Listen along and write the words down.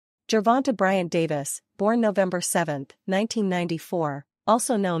Gervonta Davis, born November 7, 1994,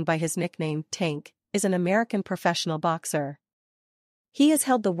 also known by his nickname Tank, is an American professional boxer. He has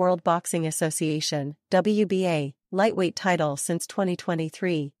held the World Boxing Association (WBA) lightweight title since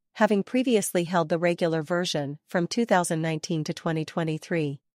 2023, having previously held the regular version from 2019 to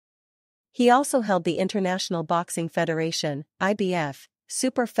 2023. He also held the International Boxing Federation (IBF)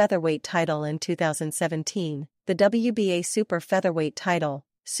 super featherweight title in 2017, the WBA super featherweight title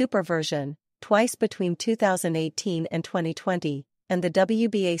super version twice between 2018 and 2020, and the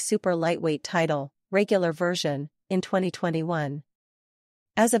WBA super lightweight title regular version in 2021.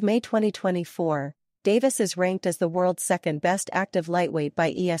 As of May 2024, Davis is ranked as the world's second best active lightweight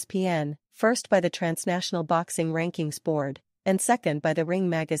by ESPN, first by the Transnational Boxing Rankings Board, and second by the Ring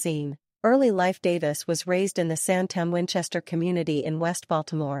magazine. Early life Davis was raised in the Sandtown-Winchester community in West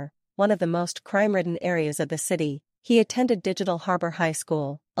Baltimore, one of the most crime-ridden areas of the city. He attended Digital Harbor High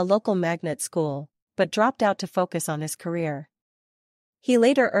School, a local magnet school, but dropped out to focus on his career. He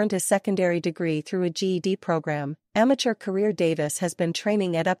later earned his secondary degree through a GED program. Amateur career Davis has been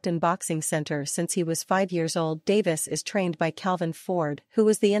training at Upton Boxing Center since he was 5 years old. Davis is trained by Calvin Ford, who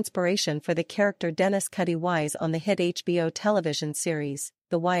was the inspiration for the character Dennis Cuddy Wise on the hit HBO television series,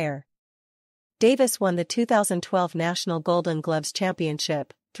 The Wire. Davis won the 2012 National Golden Gloves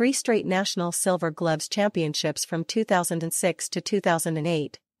Championship, 3 straight National Silver Gloves Championships from 2006 to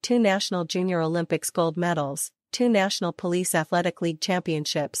 2008, 2 National Junior Olympics gold medals, 2 National Police Athletic League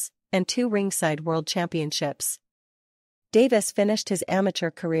championships, and 2 Ringside World Championships. Davis finished his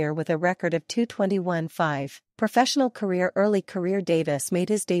amateur career with a record of 221-5. Professional career. Early career Davis made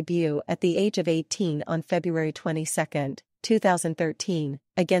his debut at the age of 18 on February 22, 2013,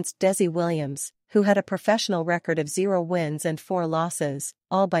 against Desi Williams, who had a professional record of 0 wins and 4 losses,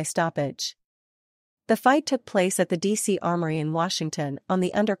 all by stoppage. The fight took place at the D.C. Armory in Washington on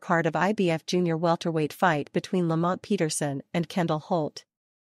the undercard of IBF junior welterweight fight between Lamont Peterson and Kendall Holt.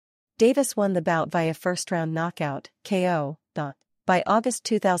 Davis won the bout via first-round knockout, KO. By August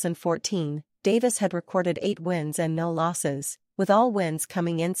 2014, Davis had recorded 8 wins and no losses, with all wins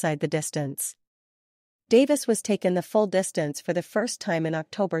coming inside the distance. Davis was taken the full distance for the first time in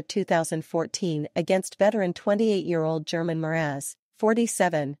October 2014 against veteran 28-year-old German Mraz,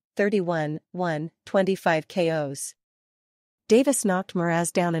 47, 31, 1, 25 KOs. Davis knocked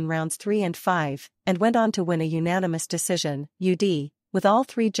Mraz down in rounds 3 and 5, and went on to win a unanimous decision, UD, with all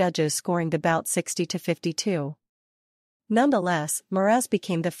 3 judges scoring the bout 60-52. Nonetheless, Mraz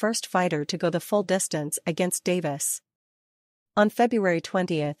became the first fighter to go the full distance against Davis. On February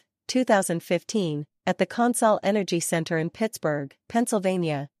 20, 2015, at the Consol Energy Center in Pittsburgh,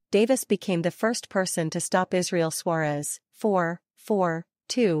 Pennsylvania, Davis became the first person to stop Israel Suarez, 4-2-1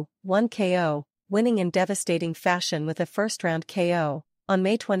 KO, winning in devastating fashion with a first-round KO. On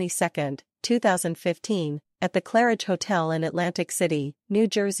May 22, 2015, at the Claridge Hotel in Atlantic City, New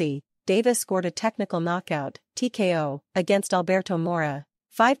Jersey, Davis scored a technical knockout, TKO, against Alberto Mora,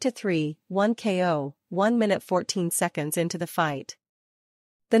 5-3, 1 KO, 1 minute 14 seconds into the fight.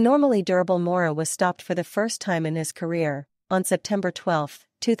 The normally durable Mora was stopped for the first time in his career, on September 12,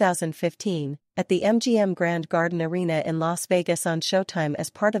 2015, at the MGM Grand Garden Arena in Las Vegas on Showtime as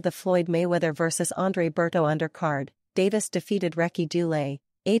part of the Floyd Mayweather vs. Andre Berto undercard. Davis defeated Recky Dulé,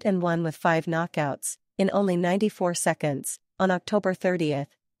 8-1 with 5 knockouts, in only 94 seconds, on October 30,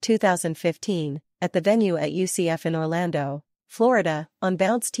 2015, at the venue at UCF in Orlando, Florida. On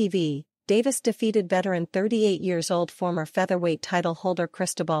Bounce TV, Davis defeated veteran 38-years-old former featherweight title holder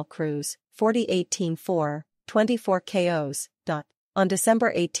Cristobal Cruz, 40-18-4, 24 KOs. On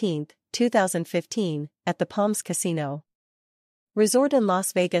December 18, 2015, at the Palms Casino Resort in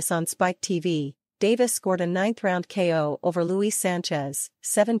Las Vegas. On Spike TV, Davis scored a 9th-round KO over Luis Sanchez,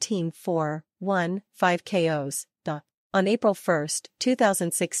 17-4, 1, 5 KOs. On April 1,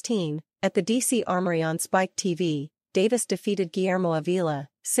 2016, at the D.C. Armory. On Spike TV, Davis defeated Guillermo Avila,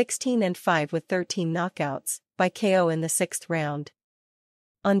 16-5 with 13 knockouts, by KO in the 6th round.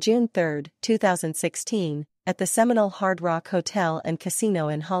 On June 3, 2016, at the Seminole Hard Rock Hotel and Casino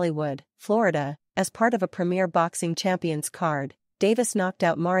in Hollywood, Florida, as part of a Premier Boxing Champions card, Davis knocked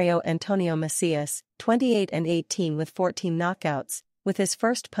out Mario Antonio Macias, 28-18 with 14 knockouts, with his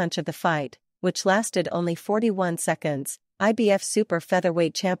first punch of the fight, which lasted only 41 seconds. IBF Super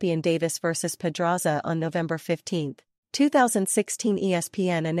Featherweight Champion Davis vs. Pedraza. On November 15, 2016,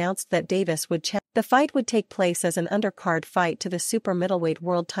 ESPN announced that Davis would the fight would take place as an undercard fight to the super middleweight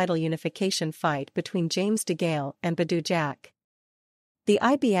world title unification fight between James DeGale and Badou Jack. The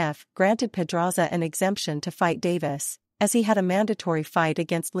IBF granted Pedraza an exemption to fight Davis, as he had a mandatory fight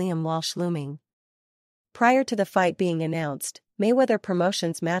against Liam Walsh looming. Prior to the fight being announced, Mayweather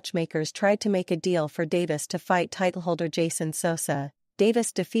Promotions matchmakers tried to make a deal for Davis to fight titleholder Jason Sosa.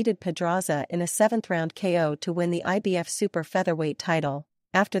 Davis defeated Pedraza in a 7th-round KO to win the IBF super featherweight title.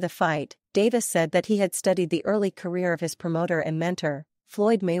 After the fight, Davis said that he had studied the early career of his promoter and mentor,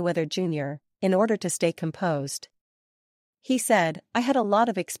 Floyd Mayweather Jr., in order to stay composed. He said, "I had a lot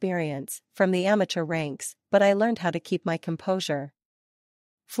of experience, from the amateur ranks, but I learned how to keep my composure.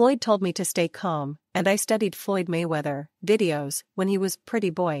 Floyd told me to stay calm, and I studied Floyd Mayweather videos when he was pretty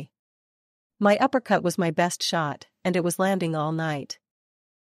boy. My uppercut was my best shot, and it was landing all night.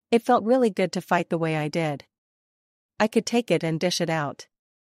 It felt really good to fight the way I did. I could take it and dish it out."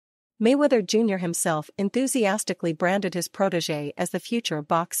 Mayweather Jr. himself enthusiastically branded his protege as the future of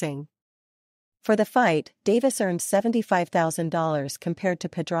boxing. For the fight, Davis earned $75,000 compared to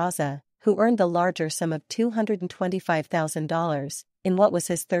Pedraza, who earned the larger sum of $225,000, in what was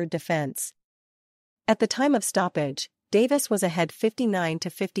his third defense. At the time of stoppage, Davis was ahead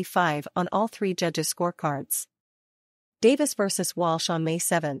 59-55 on all three judges' scorecards. Davis vs. Walsh on May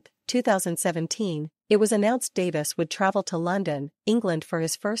 7, 2017, it was announced Davis would travel to London, England for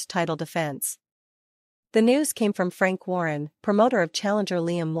his first title defense. The news came from Frank Warren, promoter of challenger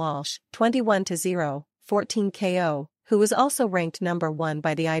Liam Walsh, 21-0, 14 KO, who was also ranked number 1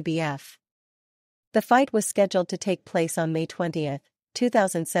 by the IBF. The fight was scheduled to take place on May 20,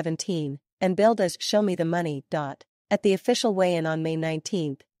 2017, and billed as "Show Me the Money." At the official weigh-in on May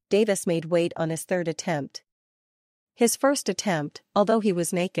 19, Davis made weight on his third attempt. His first attempt, although he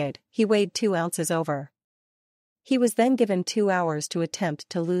was naked, he weighed 2 ounces over. He was then given 2 hours to attempt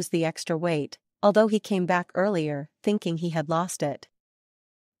to lose the extra weight, although he came back earlier, thinking he had lost it.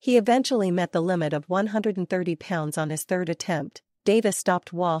 He eventually met the limit of 130 pounds on his third attempt. Davis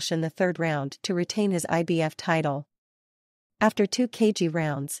stopped Walsh in the 3rd round to retain his IBF title. After 2 kg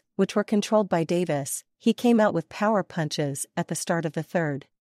rounds, which were controlled by Davis, he came out with power punches at the start of the 3rd.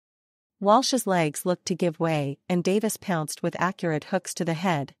 Walsh's legs looked to give way, and Davis pounced with accurate hooks to the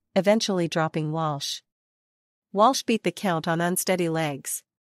head, eventually dropping Walsh. Walsh beat the count on unsteady legs.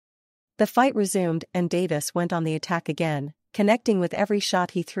 The fight resumed and Davis went on the attack again, connecting with every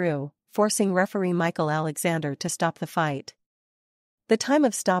shot he threw, forcing referee Michael Alexander to stop the fight. The time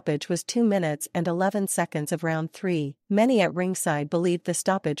of stoppage was 2 minutes and 11 seconds of round 3. Many at ringside believed the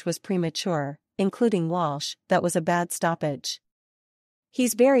stoppage was premature, including Walsh. That was a bad stoppage.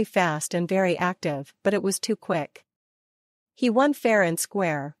 He's very fast and very active, but it was too quick. He won fair and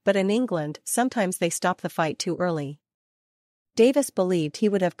square, but in England, sometimes they stop the fight too early. Davis believed he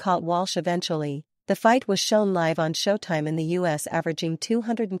would have caught Walsh eventually. The fight was shown live on Showtime in the US, averaging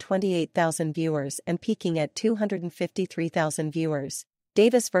 228,000 viewers and peaking at 253,000 viewers.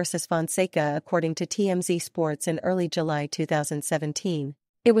 Davis vs. Fonseca. According to TMZ Sports in early July 2017,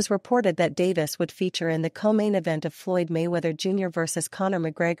 it was reported that Davis would feature in the co-main event of Floyd Mayweather Jr. vs. Conor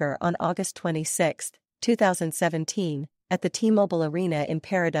McGregor on August 26, 2017, at the T-Mobile Arena in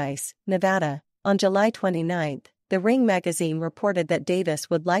Paradise, Nevada. On July 29, The Ring magazine reported that Davis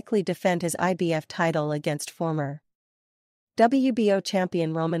would likely defend his IBF title against former WBO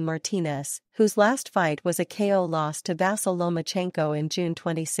champion Roman Martinez, whose last fight was a KO loss to Vasyl Lomachenko in June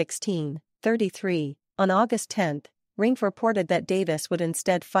 2016, 33. On August 10, Ring reported that Davis would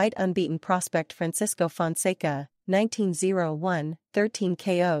instead fight unbeaten prospect Francisco Fonseca, 19-0-1, 13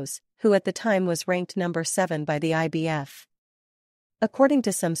 KOs, who at the time was ranked number 7 by the IBF. According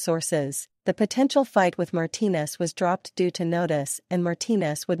to some sources, the potential fight with Martinez was dropped due to notice, and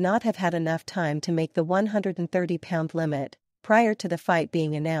Martinez would not have had enough time to make the 130-pound limit. Prior to the fight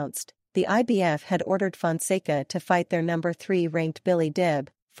being announced, the IBF had ordered Fonseca to fight their number 3 ranked Billy Dibb,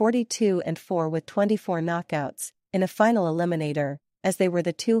 42-4 with 24 knockouts, in a final eliminator, as they were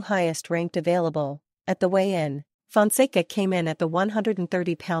the 2 highest ranked available. At the weigh-in, Fonseca came in at the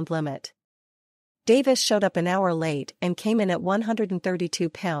 130-pound limit. Davis showed up an hour late and came in at 132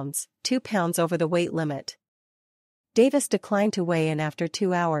 pounds, 2 pounds over the weight limit. Davis declined to weigh in after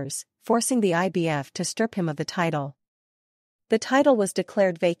 2 hours, forcing the IBF to strip him of the title. The title was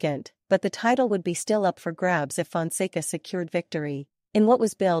declared vacant, but the title would be still up for grabs if Fonseca secured victory. In what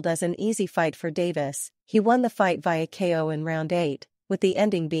was billed as an easy fight for Davis, he won the fight via KO in round 8, with the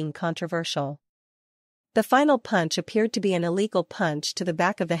ending being controversial. The final punch appeared to be an illegal punch to the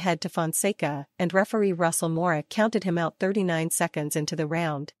back of the head to Fonseca, and referee Russell Mora counted him out 39 seconds into the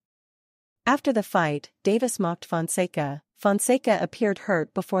round. After the fight, Davis mocked Fonseca. Fonseca appeared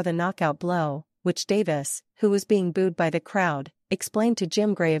hurt before the knockout blow, which Davis, who was being booed by the crowd, explained to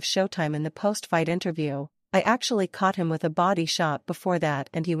Jim Gray of Showtime in the post-fight interview. "I actually caught him with a body shot before that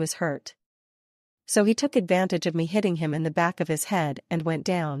and he was hurt. So he took advantage of me hitting him in the back of his head and went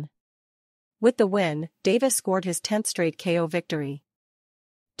down." With the win, Davis scored his 10th straight KO victory.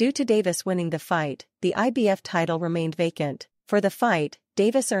 Due to Davis winning the fight, the IBF title remained vacant. For the fight,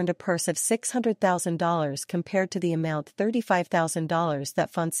 Davis earned a purse of $600,000 compared to the amount $35,000 that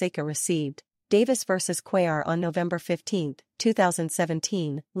Fonseca received. Davis vs. Cuellar on November 15,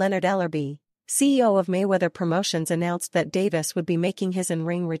 2017. Leonard Ellerbe, CEO of Mayweather Promotions, announced that Davis would be making his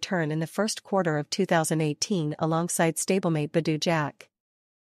in-ring return in the first quarter of 2018 alongside stablemate Badou Jack.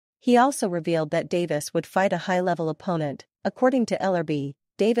 He also revealed that Davis would fight a high-level opponent. According to Ellerbe,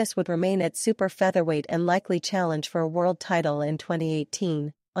 Davis would remain at super featherweight and likely challenge for a world title in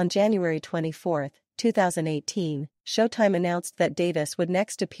 2018. On January 24, 2018, Showtime announced that Davis would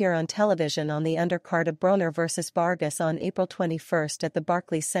next appear on television on the undercard of Broner vs. Vargas on April 21 at the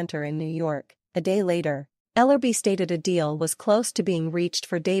Barclays Center in New York. A day later, Ellerbe stated a deal was close to being reached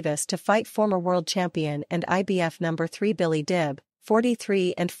for Davis to fight former world champion and IBF No. 3 Billy Dibb,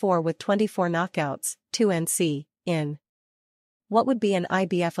 43-4 with 24 knockouts, 2 NC, in what would be an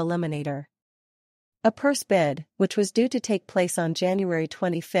IBF eliminator. A purse bid, which was due to take place on January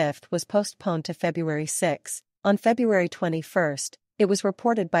 25, was postponed to February 6. On February 21, it was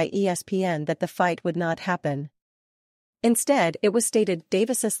reported by ESPN that the fight would not happen. Instead, it was stated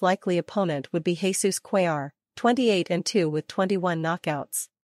Davis's likely opponent would be Jesus Cuellar, 28-2 with 21 knockouts.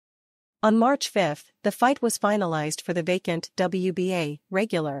 On March 5, the fight was finalized for the vacant WBA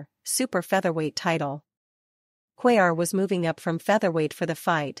regular super featherweight title. Cuellar was moving up from featherweight for the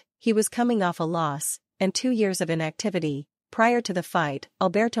fight. He was coming off a loss and 2 years of inactivity. Prior to the fight,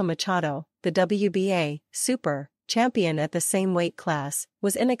 Alberto Machado, the WBA super champion at the same weight class,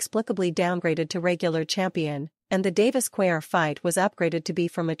 was inexplicably downgraded to regular champion, and the Davis-Cuellar fight was upgraded to be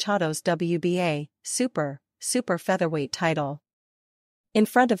for Machado's WBA super featherweight title. In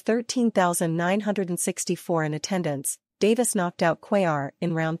front of 13,964 in attendance, Davis knocked out Cuellar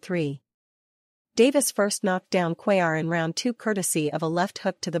in round 3. Davis first knocked down Cuellar in round 2 courtesy of a left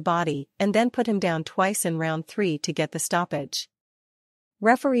hook to the body and then put him down twice in round 3 to get the stoppage.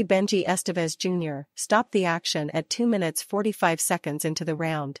 Referee Benji Estevez Jr. stopped the action at 2 minutes 45 seconds into the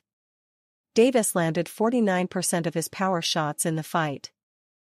round. Davis landed 49% of his power shots in the fight.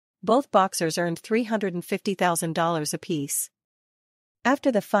 Both boxers earned $350,000 apiece.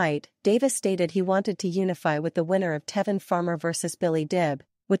 After the fight, Davis stated he wanted to unify with the winner of Tevin Farmer vs. Billy Dibb,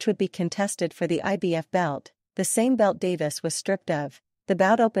 which would be contested for the IBF belt, the same belt Davis was stripped of. The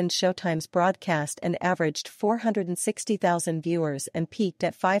bout opened Showtime's broadcast and averaged 460,000 viewers and peaked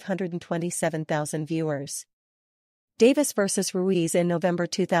at 527,000 viewers. Davis vs. Ruiz in November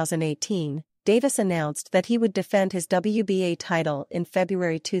 2018, Davis announced that he would defend his WBA title in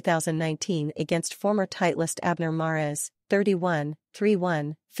February 2019 against former Titleist Abner Mares,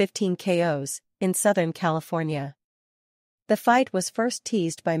 31-3-1, 15 KOs, in Southern California. The fight was first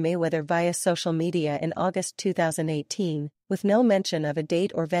teased by Mayweather via social media in August 2018, with no mention of a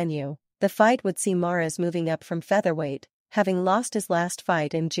date or venue. The fight would see Mares moving up from featherweight, having lost his last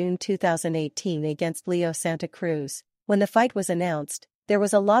fight in June 2018 against Leo Santa Cruz. When the fight was announced, there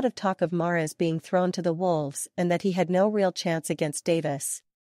was a lot of talk of Mares being thrown to the wolves and that he had no real chance against Davis.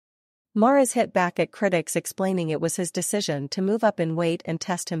 Mares hit back at critics, explaining it was his decision to move up in weight and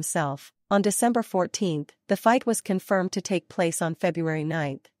test himself. On December 14, the fight was confirmed to take place on February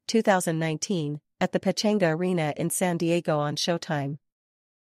 9, 2019, at the Pechanga Arena in San Diego on Showtime.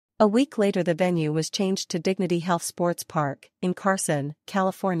 A week later, the venue was changed to Dignity Health Sports Park, in Carson,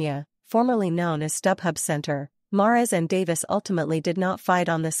 California, formerly known as StubHub Center. Mares and Davis ultimately did not fight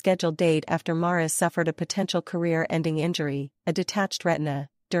on the scheduled date after Mares suffered a potential career-ending injury, a detached retina,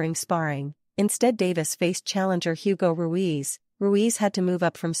 during sparring. Instead, Davis faced challenger Hugo Ruiz. Ruiz had to move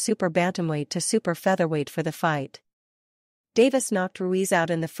up from super bantamweight to super featherweight for the fight. Davis knocked Ruiz out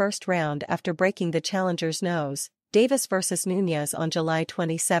in the first round after breaking the challenger's nose. Davis vs. Nunes on July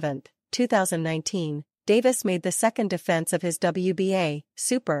 27, 2019. Davis made the second defense of his WBA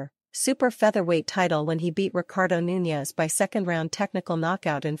super featherweight title when he beat Ricardo Nunes by second-round technical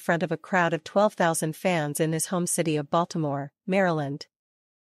knockout in front of a crowd of 12,000 fans in his home city of Baltimore, Maryland.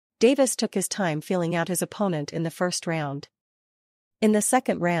 Davis took his time feeling out his opponent in the first round. In the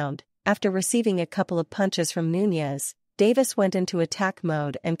second round, after receiving a couple of punches from Nunes, Davis went into attack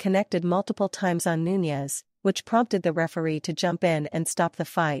mode and connected multiple times on Nunes, which prompted the referee to jump in and stop the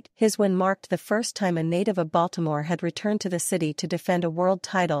fight. His win marked the first time a native of Baltimore had returned to the city to defend a world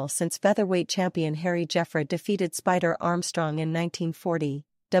title since featherweight champion Harry Jeffrey defeated Spider Armstrong in 1940.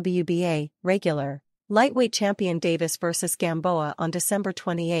 WBA regular lightweight champion Davis vs. Gamboa on December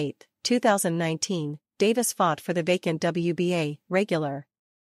 28, 2019. Davis fought for the vacant WBA regular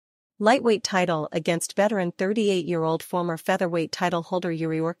lightweight title against veteran 38-year-old former featherweight title holder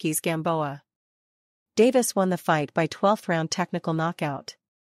Yuriorkis Gamboa. Davis won the fight by 12th round technical knockout.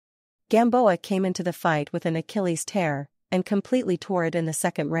 Gamboa came into the fight with an Achilles tear, and completely tore it in the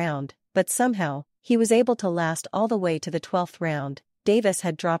second round, but somehow, he was able to last all the way to the 12th round. Davis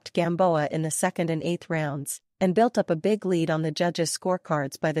had dropped Gamboa in the 2nd and 8th rounds, and built up a big lead on the judges'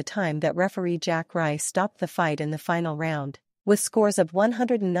 scorecards by the time that referee Jack Rice stopped the fight in the final round, with scores of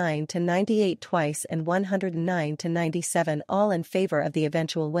 109-98 twice and 109-97 all in favor of the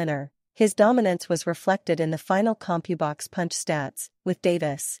eventual winner. His dominance was reflected in the final CompuBox punch stats, with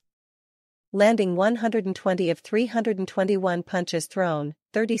Davis landing 120 of 321 punches thrown,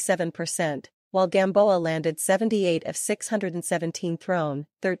 37%, while Gamboa landed 78 of 617 thrown,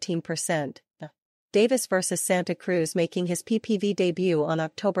 13%. Davis vs. Santa Cruz making his PPV debut on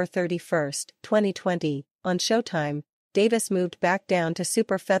October 31, 2020, on Showtime. Davis moved back down to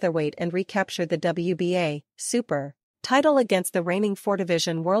super featherweight and recaptured the WBA super title against the reigning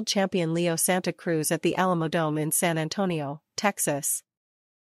 4-division world champion Leo Santa Cruz at the Alamodome in San Antonio, Texas.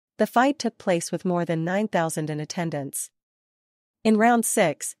 The fight took place with more than 9,000 in attendance. In round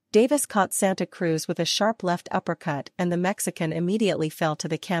 6, Davis caught Santa Cruz with a sharp left uppercut and the Mexican immediately fell to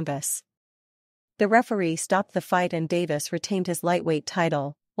the canvas. The referee stopped the fight and Davis retained his lightweight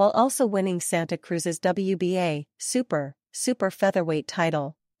title, while also winning Santa Cruz's WBA super featherweight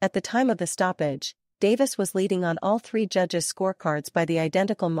title. At the time of the stoppage, Davis was leading on all three judges' scorecards by the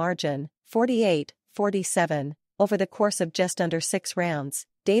identical margin, 48-47, over the course of just under 6 rounds.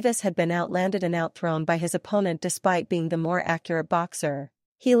 Davis had been outlanded and outthrown by his opponent despite being the more accurate boxer.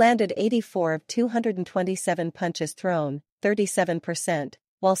 He landed 84 of 227 punches thrown, 37%,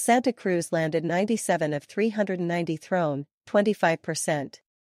 while Santa Cruz landed 97 of 390 thrown, 25%.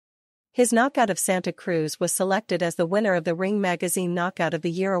 His knockout of Santa Cruz was selected as the winner of the Ring Magazine Knockout of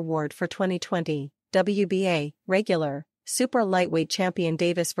the Year award for 2020. WBA regular super lightweight champion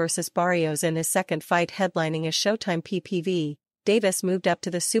Davis vs. Barrios in his second fight headlining a Showtime PPV. Davis moved up to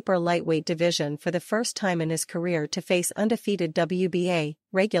the super lightweight division for the first time in his career to face undefeated WBA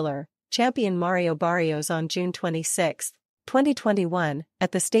regular champion Mario Barrios on June 26, 2021,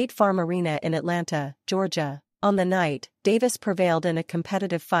 at the State Farm Arena in Atlanta, Georgia. On the night, Davis prevailed in a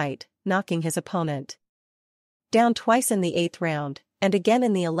competitive fight, knocking his opponent down twice in the 8th round, and again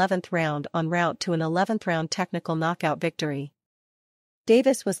in the 11th round en route to an 11th round technical knockout victory.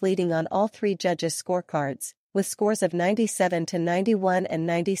 Davis was leading on all three judges' scorecards, with scores of 97-91 and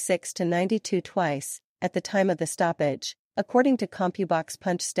 96-92 twice, at the time of the stoppage. According to CompuBox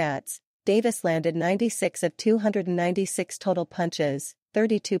punch stats, Davis landed 96 of 296 total punches,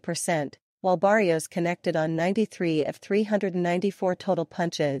 32%, while Barrios connected on 93 of 394 total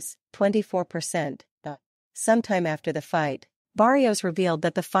punches, 24%. Sometime after the fight, Barrios revealed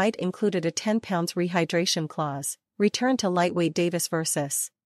that the fight included a 10 pounds rehydration clause. Return to lightweight Davis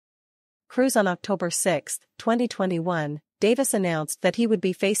vs. Cruz on October 6, 2021, Davis announced that he would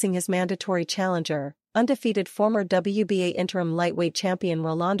be facing his mandatory challenger, undefeated former WBA interim lightweight champion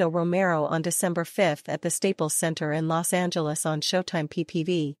Rolando Romero on December 5 at the Staples Center in Los Angeles on Showtime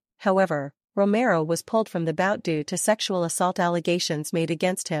PPV. However, Romero was pulled from the bout due to sexual assault allegations made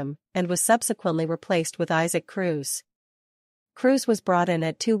against him, and was subsequently replaced with Isaac Cruz. Cruz was brought in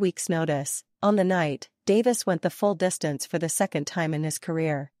at 2 weeks' notice. On the night, Davis went the full distance for the second time in his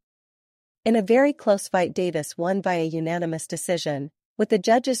career. In a very close fight, Davis won via unanimous decision, with the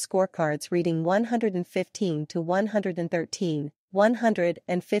judges' scorecards reading 115-113,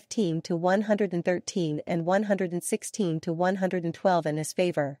 115-113 and 116-112 in his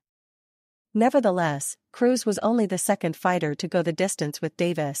favor. Nevertheless, Cruz was only the second fighter to go the distance with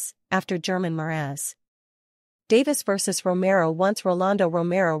Davis, after German Mraz. Davis vs. Romero. Once Rolando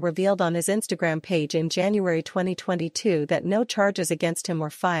Romero revealed on his Instagram page in January 2022 that no charges against him were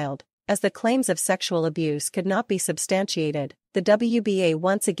filed, as the claims of sexual abuse could not be substantiated. The WBA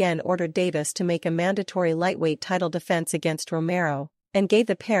once again ordered Davis to make a mandatory lightweight title defense against Romero, and gave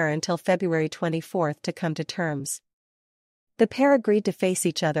the pair until February 24 to come to terms. The pair agreed to face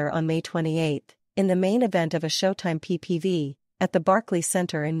each other on May 28, in the main event of a Showtime PPV, at the Barclays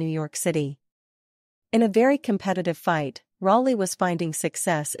Center in New York City. In a very competitive fight, Raleigh was finding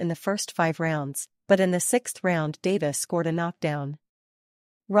success in the first 5 rounds, but in the 6th round Davis scored a knockdown.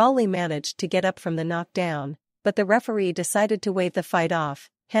 Raleigh managed to get up from the knockdown, but the referee decided to wave the fight off,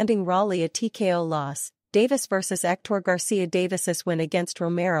 handing Raleigh a TKO loss. Davis vs. Hector Garcia. Davis's win against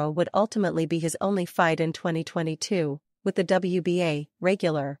Romero would ultimately be his only fight in 2022, with the WBA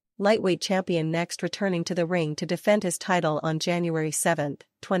regular lightweight champion next returning to the ring to defend his title on January 7,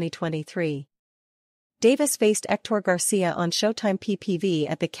 2023. Davis faced Hector Garcia on Showtime PPV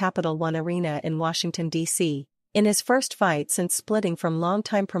at the Capital One Arena in Washington, D.C. In his first fight since splitting from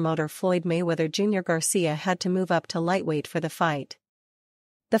longtime promoter Floyd Mayweather Jr., Garcia had to move up to lightweight for the fight.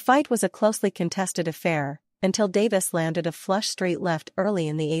 The fight was a closely contested affair, until Davis landed a flush straight left early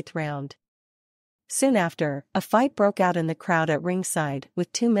in the 8th round. Soon after, a fight broke out in the crowd at ringside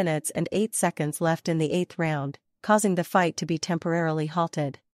with 2 minutes and 8 seconds left in the 8th round, causing the fight to be temporarily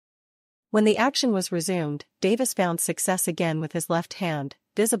halted. When the action was resumed, Davis found success again with his left hand,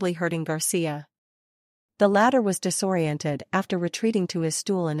 visibly hurting Garcia. The latter was disoriented after retreating to his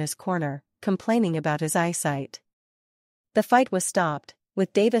stool in his corner, complaining about his eyesight. The fight was stopped,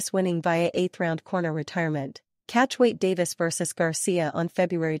 with Davis winning via 8th round corner retirement. Catchweight Davis vs. Garcia. On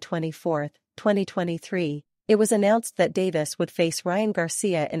February 24, 2023, it was announced that Davis would face Ryan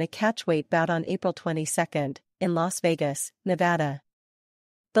Garcia in a catchweight bout on April 22 in Las Vegas, Nevada.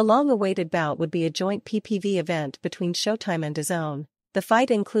 The long-awaited bout would be a joint PPV event between Showtime and DAZN. The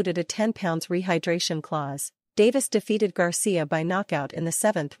fight included a 10 pounds rehydration clause. Davis defeated Garcia by knockout in the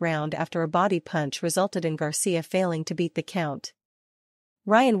 7th round after a body punch resulted in Garcia failing to beat the count.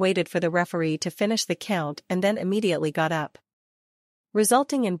 Ryan waited for the referee to finish the count and then immediately got up,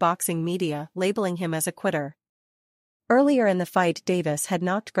 resulting in boxing media labeling him as a quitter. Earlier in the fight, Davis had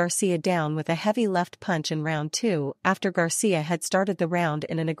knocked Garcia down with a heavy left punch in round 2 after Garcia had started the round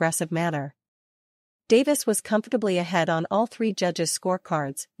in an aggressive manner. Davis was comfortably ahead on all 3 judges'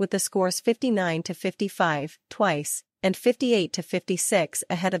 scorecards, with the scores 59-55 twice and 58-56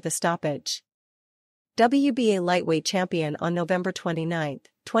 ahead of the stoppage. WBA lightweight champion. On November 29,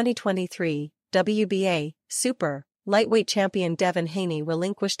 2023, WBA super lightweight champion Devin Haney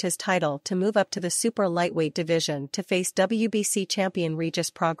relinquished his title to move up to the super lightweight division to face WBC champion Regis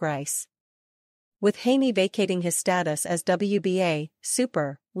Prograis. With Haney vacating his status as WBA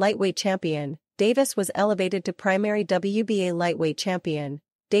super lightweight champion, Davis was elevated to primary WBA lightweight champion.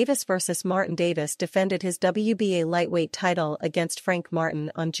 Davis vs. Martin. Davis defended his WBA lightweight title against Frank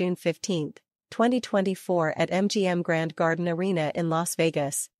Martin on June 15, 2024 at MGM Grand Garden Arena in Las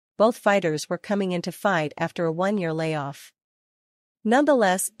Vegas. Both fighters were coming into fight after a 1-year layoff.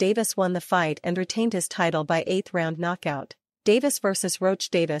 Nonetheless, Davis won the fight and retained his title by 8th round knockout. Davis vs.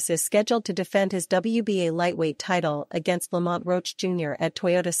 Roach. Davis is scheduled to defend his WBA lightweight title against Lamont Roach Jr. at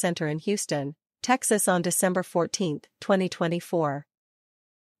Toyota Center in Houston, Texas on December 14, 2024.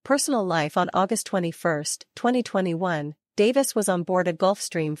 Personal life. On August 21, 2021, Davis was on board a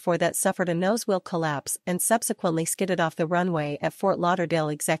Gulfstream 4 that suffered a nose wheel collapse and subsequently skidded off the runway at Fort Lauderdale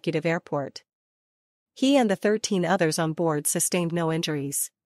Executive Airport. He and the 13 others on board sustained no injuries.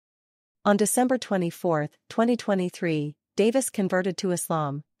 On December 24, 2023, Davis converted to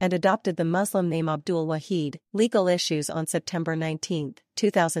Islam and adopted the Muslim name Abdul Wahid. Legal issues. On September 19,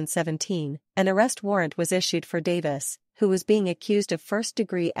 2017, an arrest warrant was issued for Davis, who was being accused of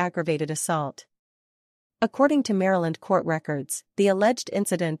first-degree aggravated assault. According to Maryland court records, the alleged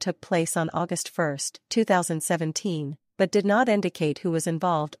incident took place on August 1, 2017, but did not indicate who was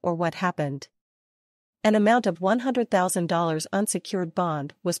involved or what happened. An amount of $100,000 unsecured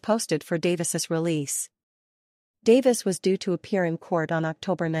bond was posted for Davis's release. Davis was due to appear in court on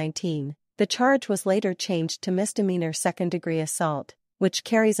October 19. The charge was later changed to misdemeanor second-degree assault, which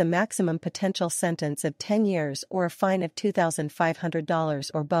carries a maximum potential sentence of 10 years or a fine of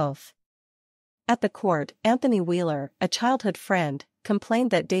 $2,500 or both. At the court, Anthony Wheeler, a childhood friend,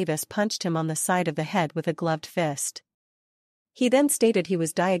 complained that Davis punched him on the side of the head with a gloved fist. He then stated he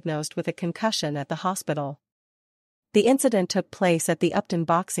was diagnosed with a concussion at the hospital. The incident took place at the Upton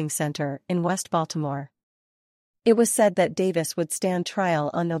Boxing Center in West Baltimore. It was said that Davis would stand trial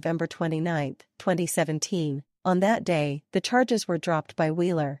on November 29, 2017. On that day, the charges were dropped by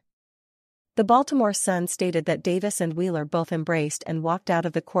Wheeler. The Baltimore Sun stated that Davis and Wheeler both embraced and walked out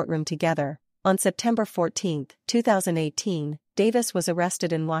of the courtroom together. On September 14, 2018, Davis was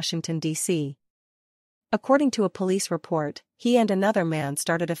arrested in Washington, D.C. According to a police report, he and another man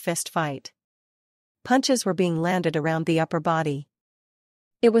started a fist fight. Punches were being landed around the upper body.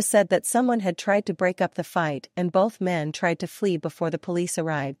 It was said that someone had tried to break up the fight and both men tried to flee before the police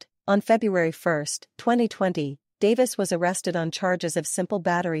arrived. On February 1, 2020, Davis was arrested on charges of simple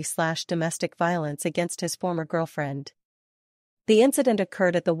battery/domestic violence against his former girlfriend. The incident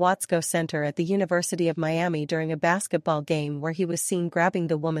occurred at the Watsco Center at the University of Miami during a basketball game where he was seen grabbing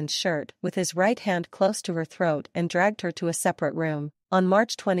the woman's shirt with his right hand close to her throat and dragged her to a separate room. On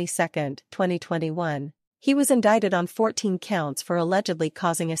March 22, 2021, he was indicted on 14 counts for allegedly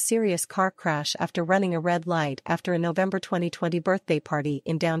causing a serious car crash after running a red light after a November 2020 birthday party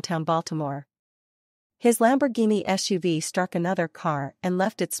in downtown Baltimore. His Lamborghini SUV struck another car and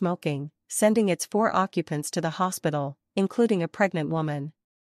left it smoking, sending its 4 occupants to the hospital, including a pregnant woman.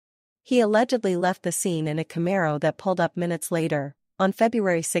 He allegedly left the scene in a Camaro that pulled up minutes later. On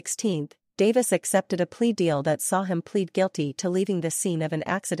February 16, Davis accepted a plea deal that saw him plead guilty to leaving the scene of an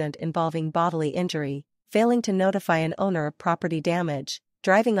accident involving bodily injury, failing to notify an owner of property damage,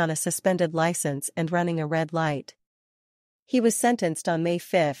 driving on a suspended license and running a red light. He was sentenced on May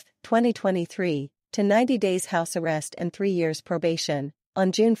 5, 2023, to 90 days house arrest and 3 years probation.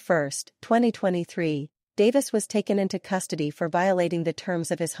 On June 1, 2023, Davis was taken into custody for violating the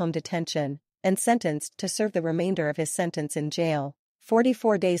terms of his home detention, and sentenced to serve the remainder of his sentence in jail.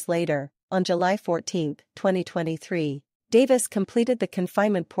 44 days later, on July 14, 2023, Davis completed the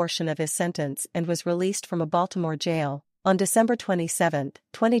confinement portion of his sentence and was released from a Baltimore jail. On December 27,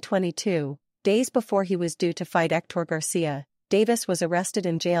 2022, days before he was due to fight Hector Garcia, Davis was arrested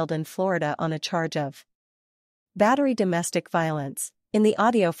and jailed in Florida on a charge of battery domestic violence. In the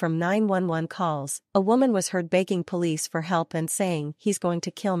audio from 911 calls, a woman was heard begging police for help and saying, "He's going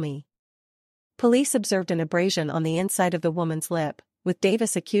to kill me." Police observed an abrasion on the inside of the woman's lip, with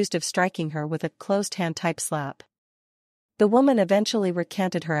Davis accused of striking her with a closed-hand type slap. The woman eventually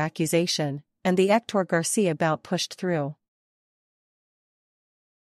recanted her accusation, and the Hector Garcia bout pushed through.